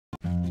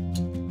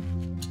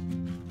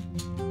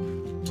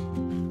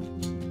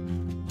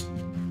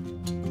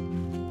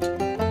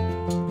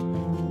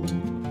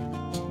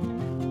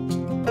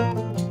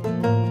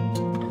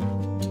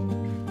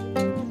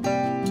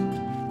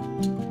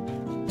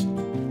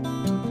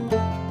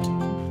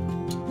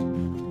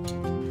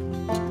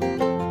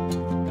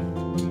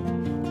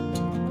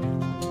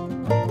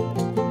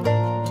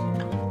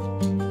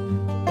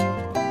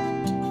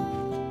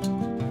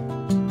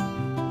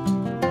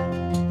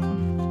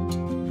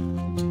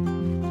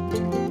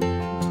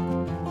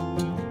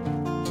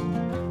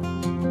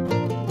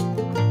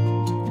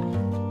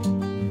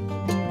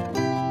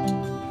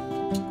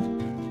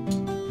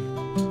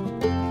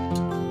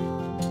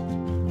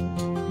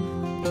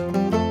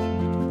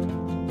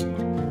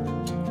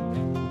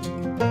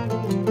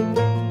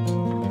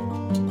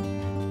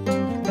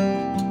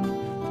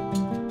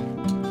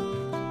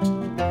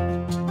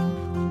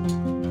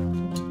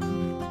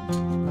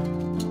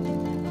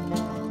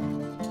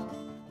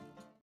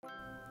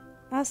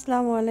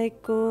আসসালামু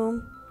আলাইকুম,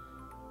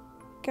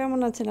 কেমন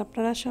আছেন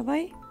আপনারা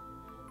সবাই?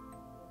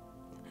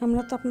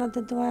 আমরা তো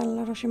আপনাদের দোয়ায়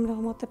আল্লাহর অসীম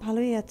রহমতে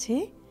ভালোই আছি।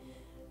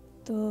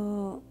 তো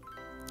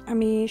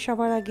আমি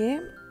সবার আগে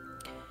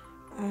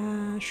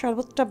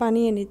শরবতটা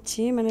বানিয়ে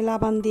নিচ্ছি, মানে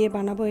লাবান দিয়ে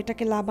বানাবো।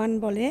 এটাকে লাবান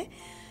বলে,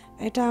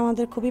 এটা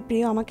আমাদের খুবই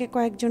প্রিয়। আমাকে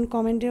কয়েকজন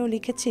কমেন্টেও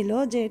লিখেছিল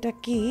যে এটা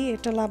কি,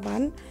 এটা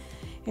লাবান।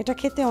 এটা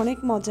খেতে অনেক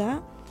মজা,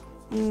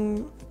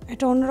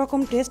 এটা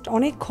অন্যরকম টেস্ট,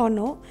 অনেক ঘন।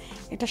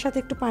 এটার সাথে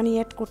একটু পানি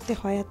অ্যাড করতে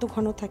হয়, এত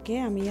ঘন থাকে।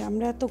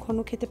 আমরা এত ঘন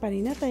খেতে পারি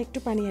না, তাই একটু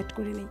পানি অ্যাড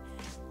করে নিই,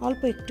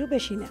 অল্প একটু,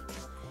 বেশি না।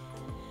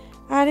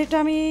 আর এটা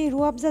আমি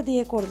রুয়াবজা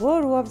দিয়ে করব।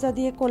 রুয়াবজা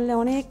দিয়ে করলে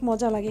অনেক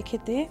মজা লাগে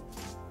খেতে,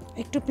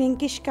 একটু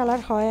পিঙ্কিশ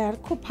কালার হয় আর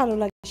খুব ভালো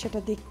লাগে সেটা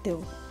দেখতেও।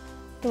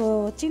 তো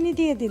চিনি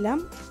দিয়ে দিলাম,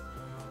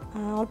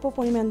 অল্প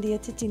পরিমাণ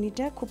দিয়েছি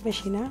চিনিটা, খুব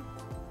বেশি না।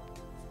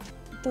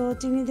 তো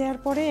চিনি দেওয়ার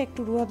পরে একটু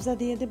রুয়াবজা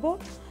দিয়ে দেব।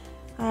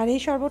 আর এই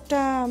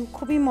শরবতটা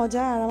খুবই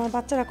মজা, আর আমার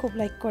বাচ্চারা খুব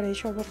লাইক করে এই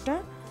শরবতটা,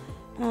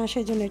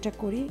 সেই জন্য এটা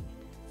করি।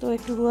 তো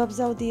একটু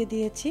রুয়াবজাও দিয়ে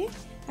দিয়েছি।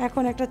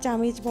 এখন একটা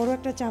চামচ, বড়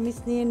একটা চামচ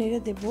নিয়ে নেড়ে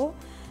দেব,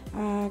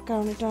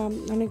 কারণ এটা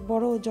অনেক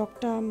বড়,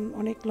 জগটা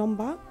অনেক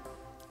লম্বা,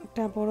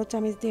 একটা বড়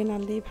চামচ দিয়ে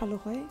নাড়লেই ভালো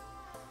হয়।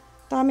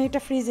 তো আমি এটা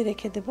ফ্রিজে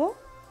রেখে দেব,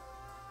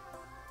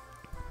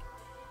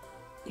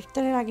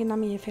 ইফতারের আগে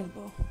নামিয়ে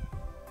ফেলবো।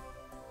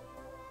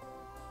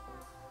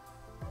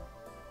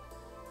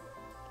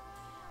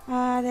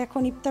 আর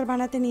এখন ইফতার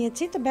বানাতে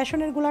নিয়েছি। তো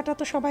বেসনের গুঁড়াটা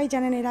তো সবাই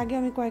জানেন, এর আগে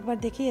আমি কয়েকবার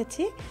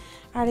দেখিয়েছি।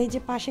 আর এই যে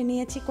পাশে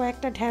নিয়েছি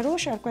কয়েকটা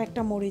ঢ্যাঁড়স আর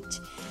কয়েকটা মরিচ।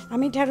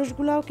 আমি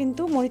ঢ্যাঁড়সগুলোও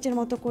কিন্তু মরিচের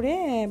মতো করে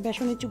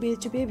বেসনে চুবিয়ে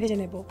চুবিয়ে ভেজে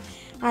নেব।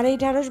 আর এই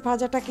ঢ্যাঁড়স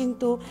ভাজাটা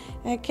কিন্তু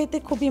খেতে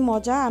খুবই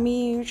মজা। আমি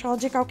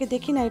সহজে কাউকে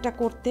দেখি না এটা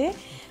করতে,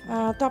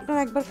 তো আপনারা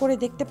একবার করে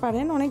দেখতে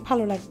পারেন, অনেক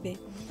ভালো লাগবে।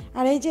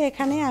 আর এই যে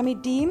এখানে আমি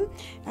ডিম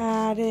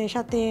আর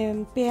সাথে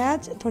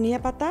পেঁয়াজ, ধনিয়া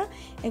পাতা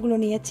এগুলো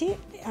নিয়েছি।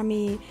 আমি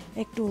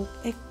একটু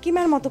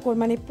কিমার মতো করে,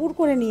 মানে পুর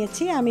করে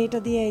নিয়েছি। আমি এটা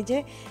দিয়ে এই যে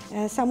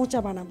সামুচা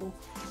বানাবো।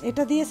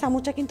 এটা দিয়ে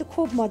সামুচা কিন্তু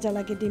খুব মজা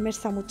লাগে, ডিমের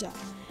সামুচা।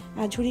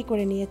 ঝুরি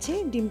করে নিয়েছি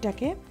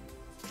ডিমটাকে,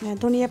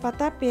 ধনিয়া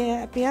পাতা,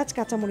 পেঁয়াজ,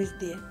 কাঁচামরিচ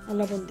দিয়ে,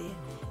 লবণ দিয়ে।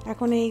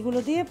 এখন এইগুলো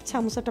দিয়ে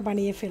সামুচাটা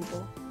বানিয়ে ফেলবো।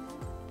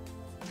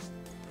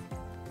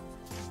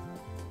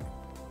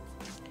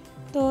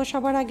 তো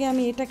সবার আগে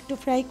আমি এটা একটু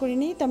ফ্রাই করে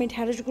নিই। তো আমি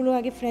ঢ্যাঁড়সগুলো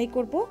আগে ফ্রাই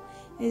করব।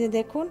 এই যে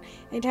দেখুন,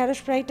 এই ঢ্যাঁড়স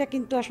ফ্রাইটা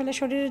কিন্তু আসলে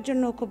শরীরের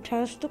জন্য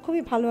ঢ্যাঁড়স তো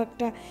খুবই ভালো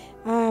একটা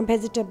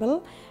ভেজিটেবল,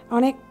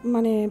 অনেক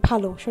মানে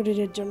ভালো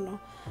শরীরের জন্য।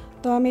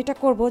 তো আমি এটা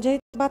করব,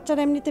 যেহেতু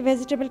বাচ্চারা এমনিতে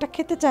ভেজিটেবলটা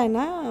খেতে চায়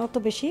না অত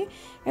বেশি,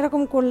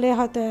 এরকম করলে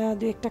হয়তো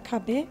দু একটা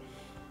খাবে।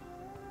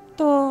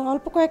 তো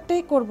অল্প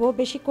কয়েকটাই করব,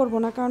 বেশি করব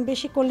না, কারণ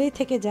বেশি করলেই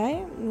থেকে যায়,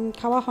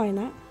 খাওয়া হয়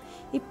না।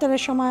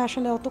 ইফতারের সময়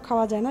আসলে অত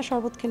খাওয়া যায় না,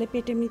 শরবত খেলে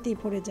পেট এমনিতেই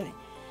ভরে যায়।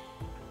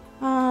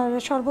 আর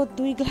শরবত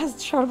 2 গ্লাস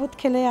শরবত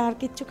খেলে আর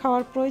কিচ্ছু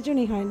খাওয়ার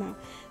প্রয়োজনই হয় না।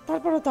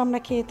 তারপরেও তো আমরা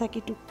খেয়ে থাকি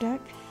টুকটাক।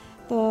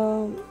 তো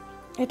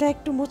এটা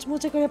একটু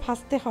মুচমুচে করে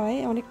ভাজতে হয়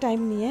অনেক টাইম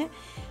নিয়ে,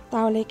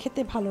 তাহলে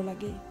খেতে ভালো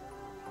লাগে।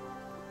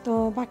 তো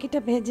বাকিটা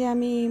ভেজে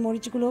আমি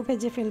মরিচগুলোও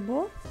ভেজে ফেলবো।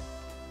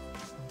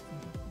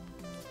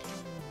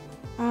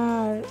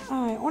 আর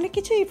অনেক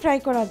কিছুই ফ্রাই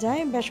করা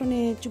যায়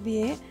বেসনে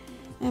চুবিয়ে,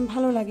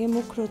 ভালো লাগে,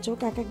 মুখরোচক।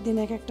 এক এক দিন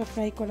এক একটা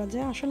ফ্রাই করা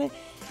যায়। আসলে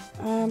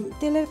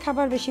তেলের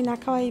খাবার বেশি না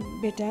খাওয়াই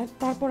বেটার।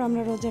 তারপর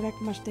আমরা রোজার 1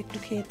 মাস তো একটু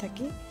খেয়ে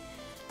থাকি।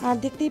 আর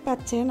দেখতেই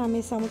পাচ্ছেন আমি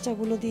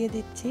সামোচাগুলো দিয়ে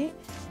দিচ্ছি।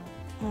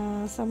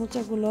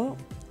 সামোচাগুলো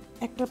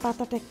একটা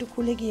পাতাটা একটু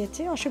খুলে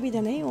গিয়েছে,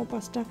 অসুবিধা নেই, ও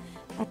পাশটা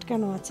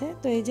আটকানো আছে।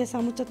 তো এই যে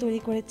সামোচা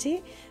তৈরি করেছি,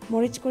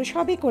 মরিচ করে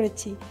সবই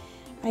করেছি।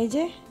 এই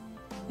যে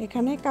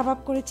এখানে কাবাব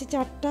করেছি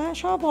 4টা,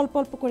 সব অল্প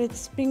অল্প করেছি।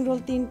 স্প্রিং রোল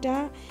 3টা,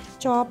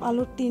 চপ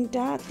আলুর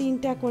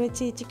 3টা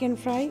করেছি, চিকেন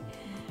ফ্রাই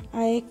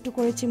একটু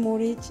করেছি,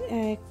 মরিচ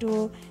একটু,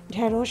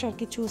 ঢ্যাঁড়স আর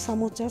কিছু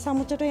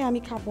সামোচাটাই আমি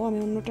খাবো, আমি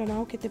অন্যটা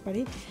নাও খেতে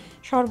পারি।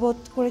 শরবত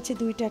করেছি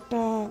 2টা,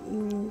 একটা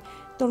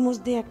তরমুজ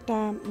দিয়ে, একটা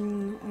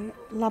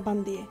লাবান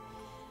দিয়ে।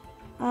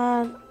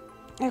 আর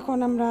এখন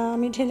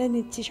আমি ঢেলে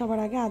নিচ্ছি সবার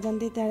আগে, আজান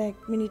দিতে আর 1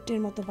 মিনিটের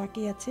মতো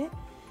বাকি আছে।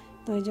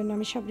 তো এই জন্য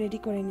আমি সব রেডি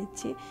করে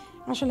নিচ্ছি।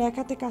 আসলে এক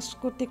হাতে কাজ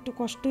করতে একটু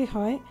কষ্টই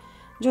হয়,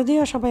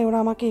 যদিও সবাই ওরা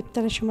আমাকে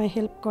ইফতারের সময়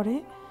হেল্প করে।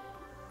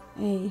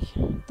 এই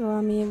তো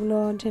আমি এগুলো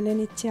ঢেলে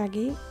নিচ্ছি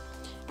আগেই।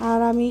 আর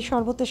আমি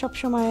শরবতে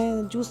সবসময়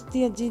জুস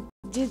দিয়ে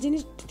যে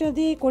জিনিসটা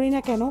দিয়ে করি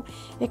না কেন,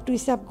 একটু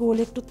ইসাবগুল,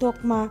 একটু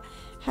তোকমা,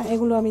 হ্যাঁ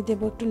এগুলো আমি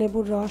দেবো, একটু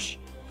লেবুর রস,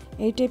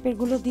 এই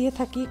টাইপেরগুলো দিয়ে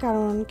থাকি,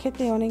 কারণ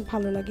খেতে অনেক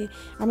ভালো লাগে।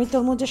 আমি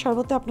তরমুজের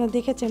শরবত আপনারা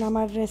দেখেছেন,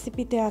 আমার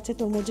রেসিপিতে আছে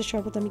তরমুজের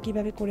শরবত আমি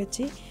কিভাবে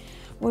করেছি,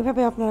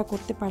 ওইভাবে আপনারা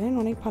করতে পারেন,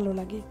 অনেক ভালো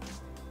লাগে।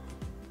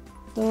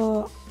 তো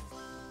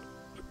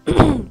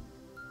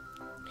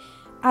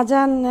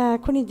আজান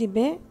এখনই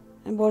দিবে,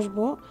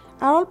 বসবো।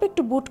 আর অল্প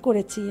একটু বুট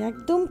করেছি,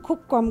 একদম খুব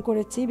কম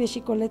করেছি, বেশি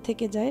করলে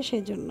থেকে যায়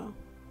সেই জন্য।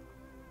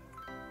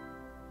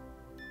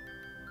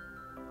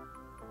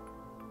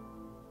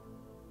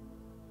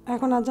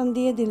 এখন আজান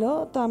দিয়ে দিল,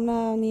 তো আমরা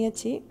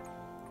নিয়েছি,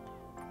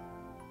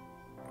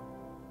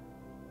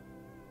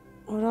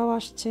 ওরাও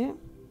আসছে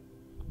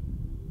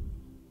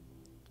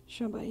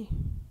সবাই।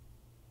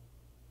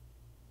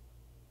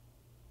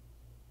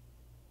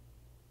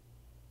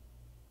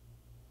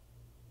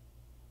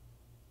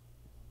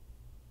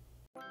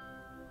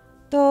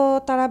 তো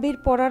তারাবির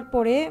পড়ার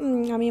পরে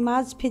আমি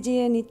মাছ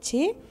ভিজিয়ে নিচ্ছি,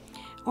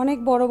 অনেক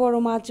বড় বড়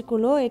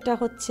মাছগুলো, এটা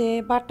হচ্ছে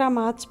বাটা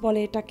মাছ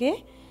বলে এটাকে।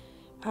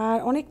 আর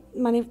অনেক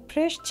মানে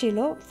ফ্রেশ ছিল,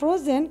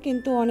 ফ্রোজেন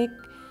কিন্তু অনেক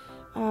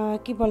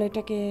কি বলে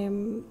এটাকে,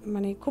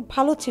 মানে খুব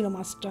ভালো ছিল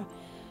মাছটা।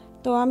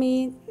 তো আমি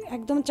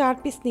একদম 4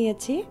 পিস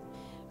নিয়েছি,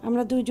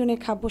 আমরা 2 জনে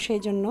খাবো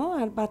সেই জন্য।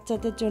 আর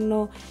বাচ্চাদের জন্য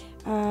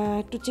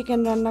একটু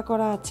চিকেন রান্না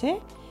করা আছে।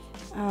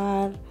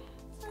 আর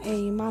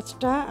এই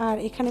মাছটা, আর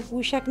এখানে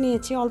পুঁই শাক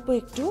নিয়েছি অল্প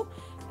একটু,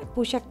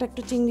 পুঁই শাকটা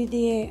একটু চিংড়ি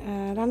দিয়ে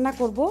রান্না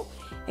করব,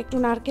 একটু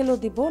নারকেলও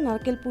দিব।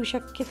 নারকেল পুঁই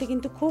শাক খেতে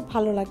কিন্তু খুব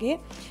ভালো লাগে।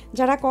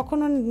 যারা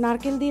কখনো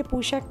নারকেল দিয়ে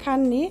পুঁই শাক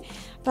খাননি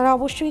তারা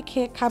অবশ্যই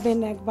খাবেন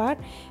একবার,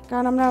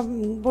 কারণ আমরা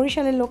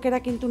বরিশালের লোকেরা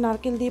কিন্তু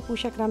নারকেল দিয়ে পুঁই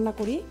শাক রান্না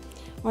করি,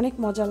 অনেক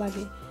মজা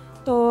লাগে।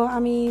 তো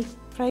আমি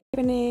ফ্রাই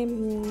প্যানে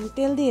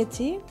তেল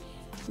দিয়েছি,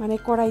 মানে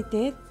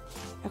কড়াইতে,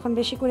 এখন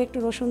বেশি করে একটু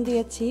রসুন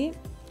দিয়েছি,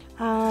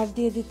 আর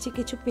দিয়ে দিচ্ছি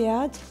কিছু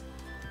পেঁয়াজ।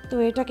 তো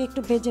এটাকে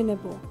একটু ভেজে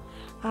নেব।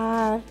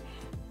 আর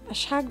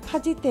শাক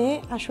ভাজিতে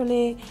আসলে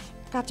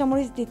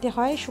কাঁচামরিচ দিতে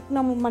হয়,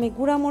 শুকনো মানে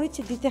গুঁড়া মরিচ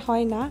দিতে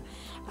হয় না,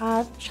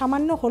 আর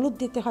সামান্য হলুদ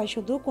দিতে হয়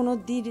শুধু, কোনো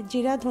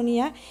জিরা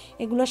ধনিয়া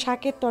এগুলো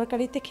শাকের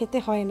তরকারিতে খেতে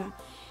হয় না।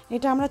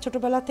 এটা আমরা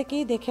ছোটোবেলা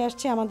থেকেই দেখে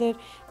আসছি, আমাদের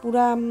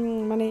পুরা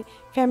মানে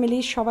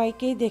ফ্যামিলির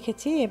সবাইকেই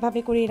দেখেছি এভাবে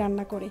করেই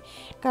রান্না করে,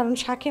 কারণ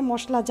শাকে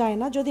মশলা যায়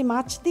না। যদি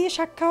মাছ দিয়ে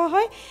শাক খাওয়া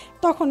হয়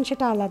তখন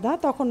সেটা আলাদা,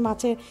 তখন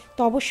মাছে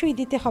তো অবশ্যই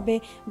দিতে হবে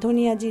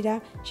ধনিয়া জিরা,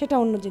 সেটা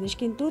অন্য জিনিস,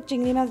 কিন্তু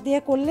চিংড়ি মাছ দিয়ে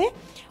করলে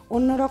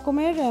অন্য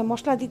রকমের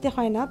মশলা দিতে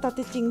হয় না,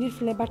 তাতে চিংড়ির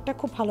ফ্লেভারটা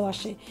খুব ভালো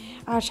আসে,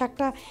 আর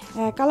শাকটা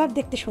কালার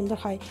দেখতে সুন্দর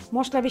হয়।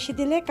 মশলা বেশি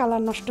দিলে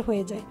কালার নষ্ট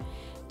হয়ে যায়।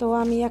 তো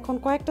আমি এখন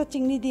কয়েকটা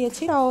চিংড়ি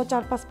দিয়েছি, তাও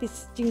 4-5 পিস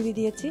চিংড়ি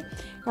দিয়েছি,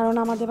 কারণ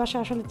আমাদের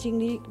বাসায় আসলে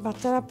চিংড়ি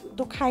বাচ্চারা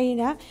তো খাই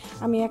না,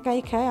 আমি একাই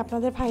খাই,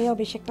 আপনাদের ভাইয়াও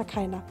বেশি একটা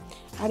খায় না।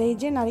 আর এই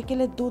যে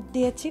নারিকেলের দুধ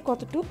দিয়েছি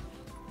কতটুক,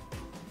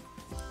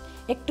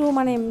 একটু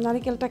মানে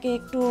নারিকেলটাকে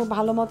একটু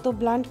ভালো মতো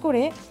ব্লেন্ড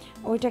করে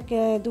ওইটাকে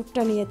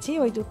দুধটা নিয়েছি,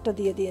 ওই দুধটা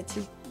দিয়ে দিয়েছি।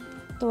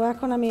 তো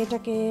এখন আমি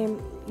এটাকে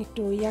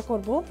একটু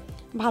করব,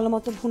 ভালো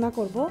মতো ভুনা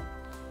করব,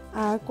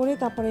 আর করে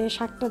তারপরে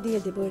শাকটা দিয়ে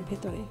দেবো এর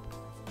ভেতরে।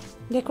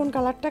 দেখুন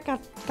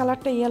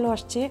কালারটা ইয়েলো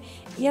আসছে,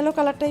 ইয়েলো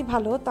কালারটাই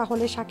ভালো,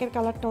 তাহলে শাকের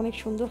কালারটা অনেক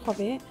সুন্দর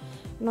হবে,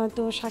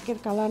 নয়তো শাকের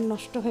কালার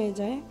নষ্ট হয়ে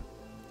যায়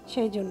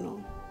সেই জন্য।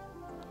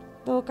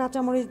 তো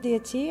কাঁচামরিচ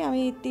দিয়েছি,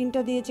 আমি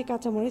 3টা দিয়েছি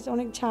কাঁচামরিচ,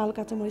 অনেক ঝাল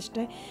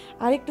কাঁচামরিচটায়,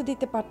 আর একটু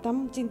দিতে পারতাম,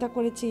 চিন্তা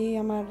করেছি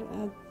আমার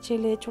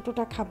ছেলে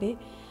ছোটোটা খাবে,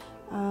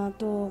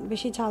 তো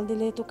বেশি ঝাল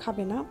দিলে তো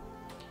খাবে না।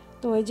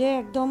 তো এই যে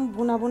একদম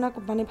ভুনা ভুনা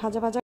মানে ভাজা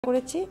ভাজা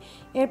করেছি,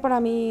 এরপর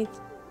আমি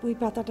পুঁই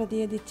পাতাটা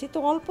দিয়ে দিচ্ছি। তো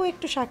অল্প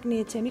একটু শাক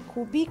নিয়েছি আমি,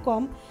 খুবই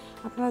কম,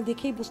 আপনারা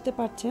দেখেই বুঝতে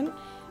পারছেন,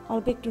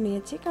 অল্প একটু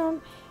নিয়েছি, কারণ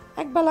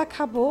একবেলা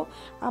খাবো,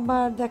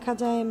 আবার দেখা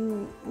যায়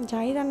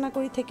যাই রান্না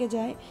করি থেকে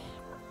যায়,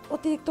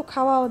 অতিরিক্ত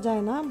খাওয়াও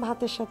যায় না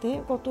ভাতের সাথে,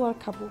 কত আর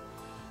খাবো।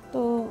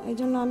 তো এই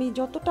জন্য আমি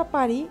যতটা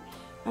পারি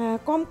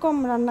কম কম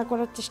রান্না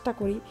করার চেষ্টা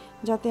করি,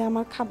 যাতে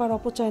আমার খাবার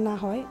অপচয় না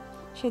হয়,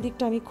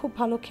 সেদিকটা আমি খুব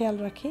ভালো খেয়াল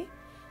রাখি।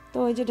 তো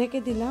এই যে ঢেকে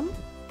দিলাম,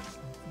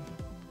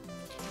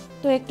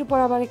 তো একটু পর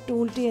আবার একটু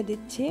উল্টিয়ে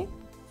দিচ্ছি।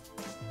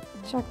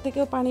 শাক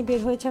থেকেও পানি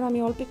বের হয়েছে, আর আমি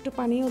অল্প একটু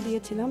পানিও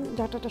দিয়েছিলাম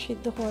ডাঁটাটা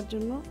সিদ্ধ হওয়ার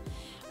জন্য।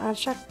 আর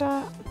শাকটা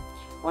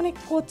অনেক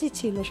কচি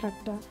ছিল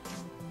শাকটা,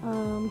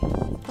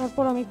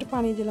 তারপর আমি একটু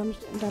পানি দিলাম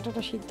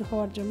ডাঁটাটা সিদ্ধ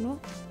হওয়ার জন্য।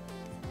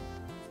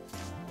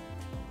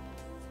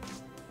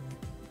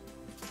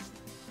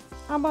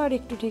 আবার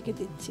একটু ঢেকে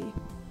দিচ্ছি।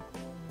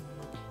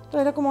 তো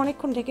এরকম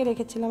অনেকক্ষণ ঢেকে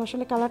রেখেছিলাম,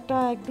 আসলে কালারটা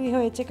একটুই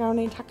হয়েছে, কারণ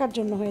এই ঢাকার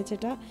জন্য হয়েছে,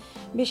 এটা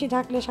বেশি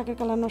ঢাকলে শাকের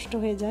কালার নষ্ট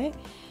হয়ে যায়,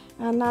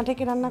 না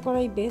ঢেকে রান্না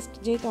করাই বেস্ট,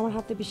 যেহেতু আমার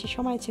হাতে বেশি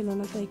সময় ছিল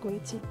না তাই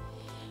করেছি।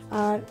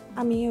 আর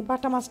আমি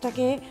বাটা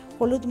মাছটাকে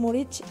হলুদ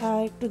মরিচ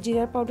একটু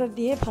জিরার পাউডার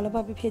দিয়ে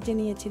ভালোভাবে ভেজে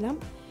নিয়েছিলাম।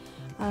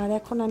 আর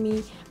এখন আমি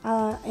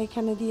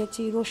এখানে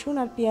দিয়েছি রসুন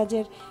আর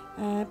পেঁয়াজের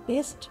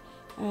পেস্ট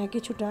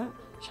কিছুটা,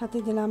 সাথে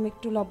দিলাম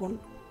একটু লবণ।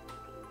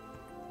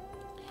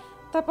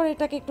 তারপর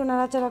এটাকে একটু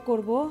নাড়াচাড়া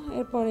করব,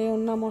 এরপরে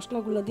অন্য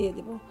মশলাগুলো দিয়ে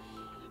দেব।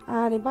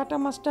 আর এই বাটা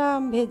মাছটা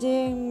ভেজে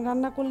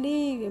রান্না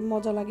করলেই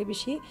মজা লাগে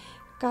বেশি,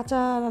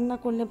 কাঁচা রান্না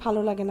করলে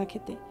ভালো লাগে না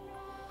খেতে।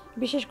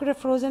 বিশেষ করে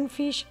ফ্রোজেন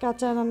ফিশ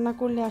কাঁচা রান্না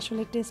করলে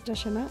আসলে টেস্ট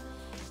আসে না,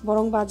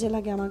 বরং বাজে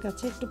লাগে আমার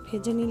কাছে। একটু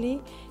ভেজে নিলেই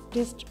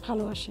টেস্ট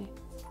ভালো আসে।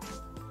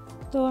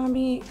 তো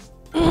আমি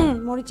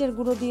মরিচের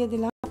গুঁড়ো দিয়ে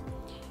দিলাম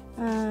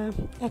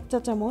 1 চা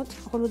চামচ,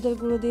 হলুদের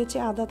গুঁড়ো দিয়েছি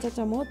আধা চা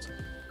চামচ,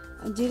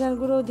 জিরার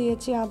গুঁড়ো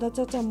দিয়েছি আধা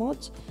চা চামচ,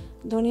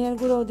 ধনিয়ার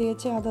গুঁড়োও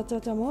দিয়েছি আধা চা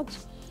চামচ।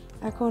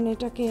 এখন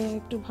এটাকে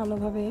একটু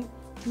ভালোভাবে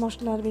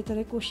মশলার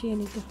ভিতরে কষিয়ে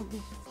নিতে হবে।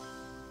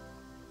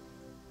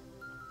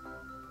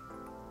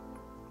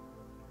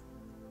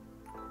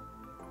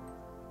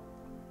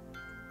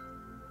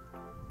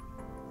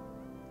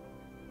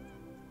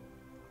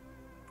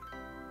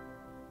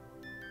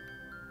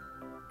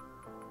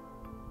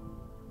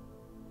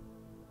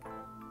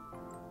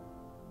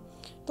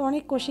 তো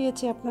অনেক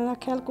কষিয়েছি, আপনারা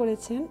খেয়াল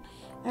করেছেন।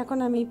 এখন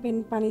আমি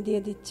পানি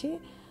দিয়ে দিচ্ছি।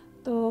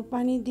 তো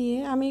পানি দিয়ে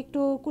আমি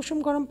একটু কুসুম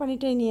গরম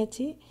পানিটাই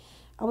নিয়েছি,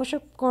 অবশ্য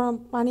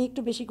পানি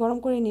একটু বেশি গরম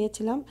করে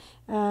নিয়েছিলাম,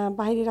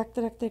 বাইরে রাখতে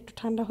রাখতে একটু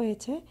ঠান্ডা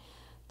হয়েছে।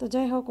 তো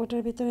যাই হোক,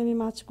 ওটার ভিতরে আমি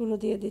মাছগুলো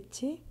দিয়ে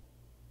দিচ্ছি।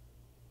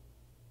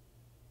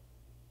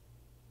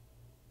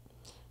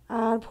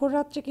 আর ভোর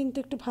রাত্রে কিন্তু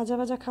একটু ভাজা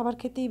ভাজা খাবার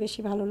খেতেই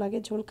বেশি ভালো লাগে,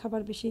 ঝোল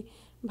খাবার বেশি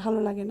ভালো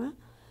লাগে না।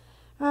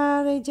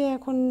 আর এই যে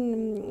এখন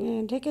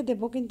ঢেকে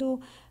দেব, কিন্তু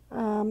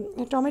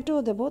টমেটোও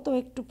দেবো, তো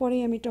একটু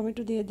পরেই আমি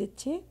টমেটো দিয়ে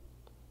দিচ্ছি।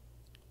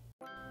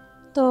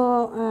 তো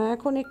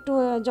এখন একটু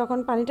যখন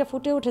পানিটা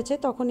ফুটে উঠেছে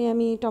তখনই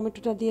আমি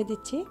টমেটোটা দিয়ে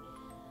দিচ্ছি।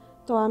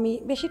 তো আমি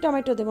বেশি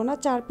টমেটো দেবো না,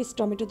 4 পিস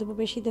টমেটো দেবো,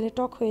 বেশি দিলে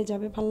টক হয়ে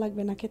যাবে, ভাল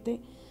লাগবে না খেতে।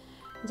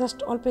 জাস্ট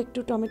অল্প একটু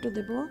টমেটো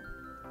দেবো,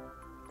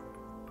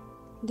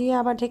 দিয়ে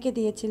আবার ঢেকে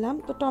দিয়েছিলাম।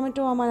 তো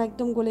টমেটো আমার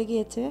একদম গলে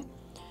গিয়েছে।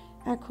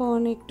 এখন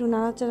একটু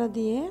নাড়াচাড়া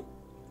দিয়ে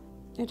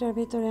এটার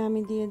ভিতরে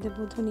আমি দিয়ে দেব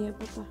ধনিয়া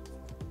পাতা।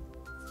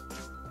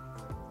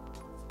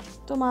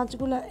 তো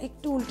মাছগুলো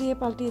একটু উল্টিয়ে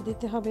পাল্টিয়ে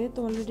দিতে হবে, তো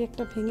অলরেডি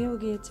একটা ভেঙেও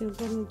গিয়েছে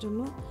উল্টানোর জন্য।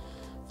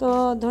 তো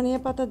ধনিয়া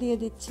পাতা দিয়ে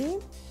দিচ্ছি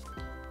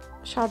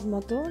স্বাদ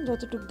মতো,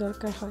 যতটুকু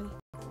দরকার হয়।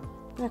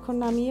 এখন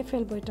নামিয়ে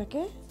ফেলবো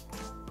এটাকে।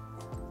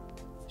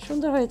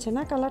 সুন্দর হয়েছে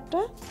না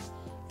কালারটা?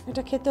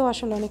 এটা খেতেও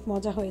আসলে অনেক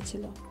মজা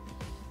হয়েছিল।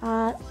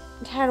 আর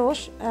ঢ্যাঁড়স,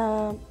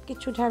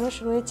 কিছু ঢ্যাঁড়স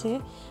রয়েছে,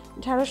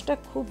 ঢ্যাঁড়সটা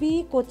খুবই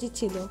কচি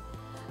ছিল,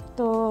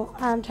 তো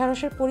আর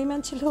ঢ্যাঁড়সের পরিমাণ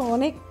ছিল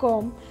অনেক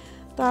কম।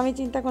 তো আমি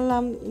চিন্তা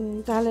করলাম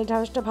তাহলে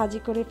ঢ্যাঁড়সটা ভাজি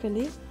করে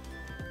ফেলি।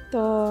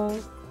 তো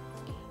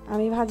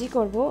আমি ভাজি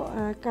করব,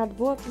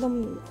 কাটবো একদম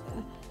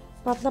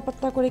পাতলা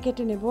পাতলা করে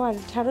কেটে নেব। আর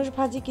ঢ্যাঁড়স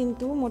ভাজি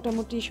কিন্তু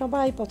মোটামুটি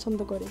সবাই পছন্দ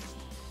করে,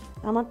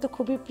 আমার তো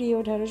খুবই প্রিয়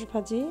ঢ্যাঁড়স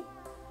ভাজি।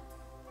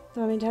 তো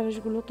আমি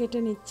ঢ্যাঁড়সগুলো কেটে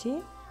নিচ্ছি।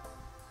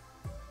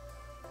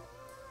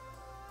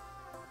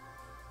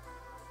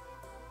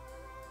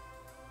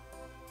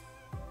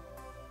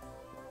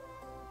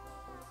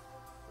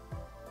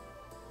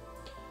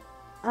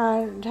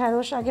 আর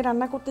ঢ্যাঁড়স আগে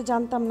রান্না করতে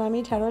জানতাম না, আমি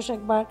ঢ্যাঁড়স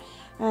একবার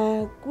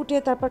কুটে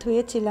তারপর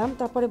ধুয়েছিলাম,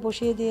 তারপরে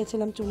বসিয়ে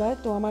দিয়েছিলাম চুলায়।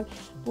 তো আমার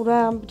পুরা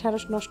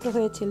ঢ্যাঁড়স নষ্ট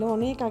হয়েছিল,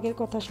 অনেক আগের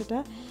কথা সেটা।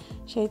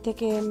 সেই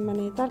থেকে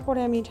মানে তারপরে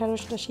আমি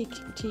ঢ্যাঁড়সটা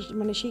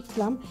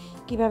শিখলাম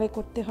কিভাবে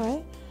করতে হয়।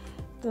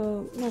 তো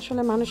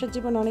আসলে মানুষের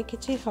জীবনে অনেক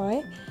কিছুই হয়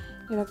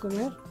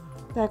এরকমের।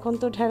 তো এখন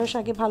তো ঢ্যাঁড়স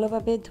আগে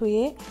ভালোভাবে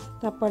ধুয়ে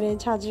তারপরে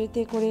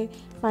ঝাঁঝরিতে করে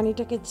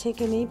পানিটাকে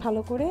ছেঁকে নিই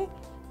ভালো করে,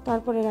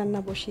 তারপরে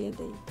রান্না বসিয়ে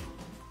দিই।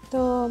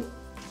 তো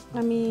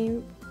আমি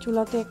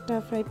চুলাতে একটা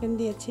ফ্রাই প্যান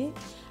দিয়েছি।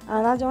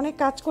 আর আজ অনেক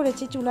কাজ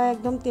করেছি, চুলায়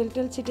একদম তেল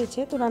টেল ছিটেছে।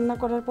 তো রান্না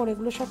করার পর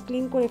এগুলো সব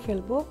ক্লিন করে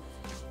ফেলবো,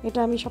 এটা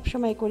আমি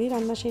সবসময় করি।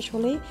 রান্না শেষ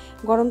হলেই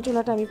গরম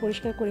চুলাটা আমি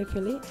পরিষ্কার করে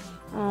ফেলি,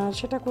 আর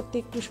সেটা করতে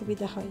একটু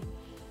সুবিধা হয়।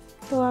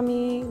 তো আমি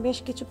বেশ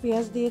কিছু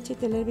পেঁয়াজ দিয়েছি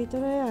তেলের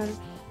ভিতরে, আর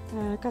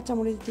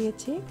কাঁচামরিচ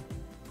দিয়েছি।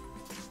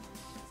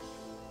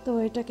 তো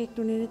এটাকে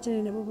একটু নেড়ে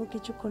চেড়ে নেব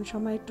কিছুক্ষণ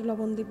সময়, একটু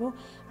লবণ দিব।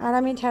 আর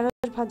আমি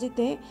ঢ্যাঁড়স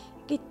ভাজিতে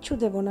কিচ্ছু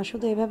দেব না,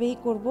 শুধু এভাবেই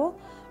করব।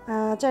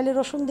 চাইলে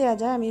রসুন দেওয়া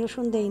যায়, আমি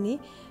রসুন দেইনি,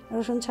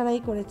 রসুন ছাড়াই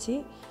করেছি।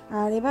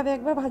 আর এভাবে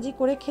একবার ভাজি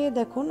করে খেয়ে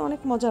দেখুন,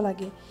 অনেক মজা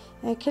লাগে,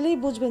 খেলেই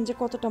বুঝবেন যে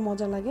কতটা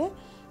মজা লাগে,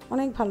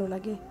 অনেক ভালো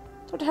লাগে।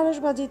 তো ঢ্যাঁড়স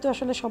ভাজি তো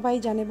আসলে সবাই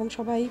জানে এবং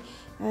সবাই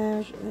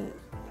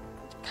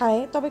খায়,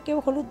 তবে কেউ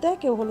হলুদ দেয়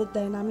কেউ হলুদ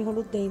দেয় না, আমি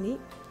হলুদ দেইনি।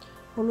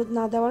 হলুদ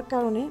না দেওয়ার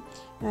কারণে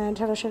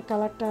ঢ্যাঁড়সের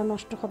কালারটা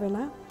নষ্ট হবে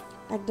না,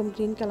 একদম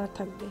গ্রিন কালার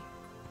থাকবে,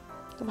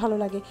 তো ভালো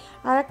লাগে।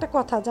 আর একটা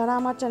কথা, যারা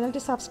আমার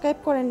চ্যানেলটি সাবস্ক্রাইব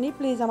করেননি,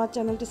 প্লিজ আমার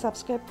চ্যানেলটি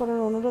সাবস্ক্রাইব করার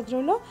অনুরোধ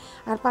রইল।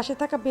 আর পাশে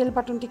থাকা বেল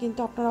বাটনটি কিন্তু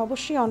আপনারা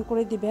অবশ্যই অন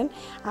করে দিবেন।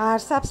 আর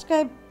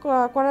সাবস্ক্রাইব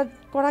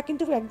করা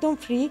কিন্তু একদম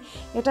ফ্রি,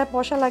 এটা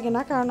পয়সা লাগে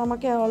না, কারণ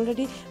আমাকে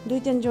অলরেডি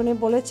 2-3 জনে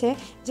বলেছে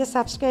যে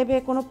সাবস্ক্রাইবে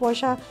কোনো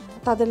পয়সা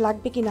তাদের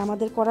লাগবে কি না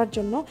আমাদের করার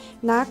জন্য।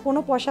 না, কোনো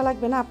পয়সা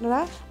লাগবে না, আপনারা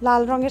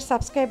লাল রঙের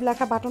সাবস্ক্রাইব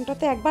লেখা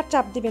বাটনটাতে একবার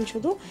চাপ দিবেন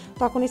শুধু,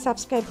 তখনই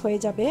সাবস্ক্রাইব হয়ে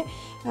যাবে।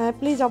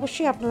 প্লিজ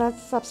অবশ্যই আপনারা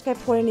সাবস্ক্রাইব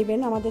করে নেবেন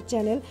আমাদের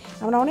চ্যানেল।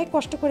 আমরা অনেক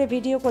কষ্ট করে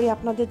ভিডিও করি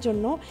আপনাদের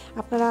জন্য,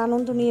 আপনারা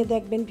আনন্দ নিয়ে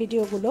দেখবেন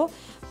ভিডিওগুলো।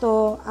 তো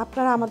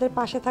আপনারা আমাদের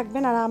পাশে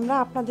থাকবেন, আর আমরা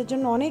আপনাদের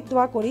জন্য অনেক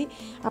দোয়া করি,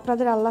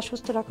 আপনাদের আল্লাহ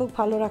সুস্থ রাখুক,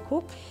 ভালো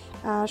রাখুক।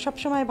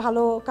 সবসময়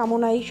ভালো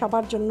কামনাই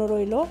সবার জন্য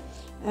রইল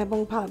এবং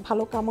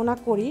ভালো কামনা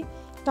করি।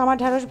 তো আমার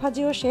ঢ্যাঁড়স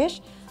ভাজিও শেষ।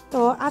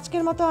 তো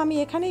আজকের মতো আমি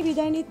এখানেই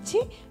বিদায় নিচ্ছি।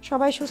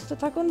 সবাই সুস্থ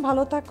থাকুন,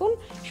 ভালো থাকুন,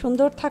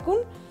 সুন্দর থাকুন।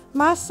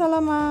 মা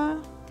আসসালামা।